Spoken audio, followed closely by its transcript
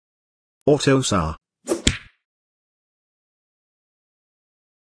AUTOSAR.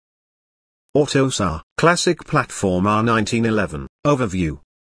 AUTOSAR Classic Platform R19-11. Overview.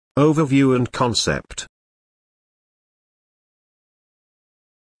 Overview and concept.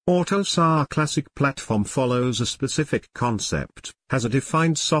 AUTOSAR Classic Platform follows a specific concept, has a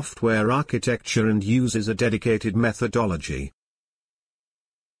defined software architecture and uses a dedicated methodology.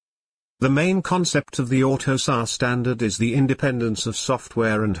 The main concept of the AUTOSAR standard is the independence of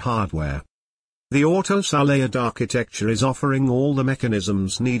software and hardware. The AUTOSAR layered architecture is offering all the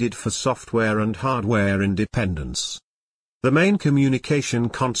mechanisms needed for software and hardware independence. The main communication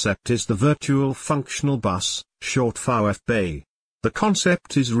concept is the Virtual Functional Bus, short VFB. The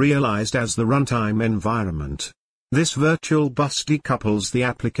concept is realized as the runtime environment. This virtual bus decouples the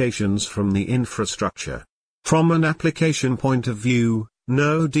applications from the infrastructure. From an application point of view,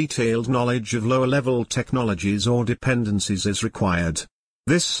 no detailed knowledge of lower-level technologies or dependencies is required.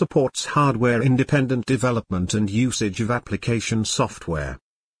 This supports hardware-independent development and usage of application software.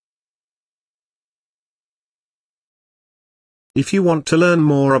 If you want to learn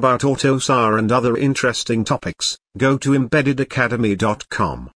more about AUTOSAR and other interesting topics, go to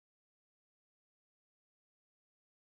embeddedacademy.com.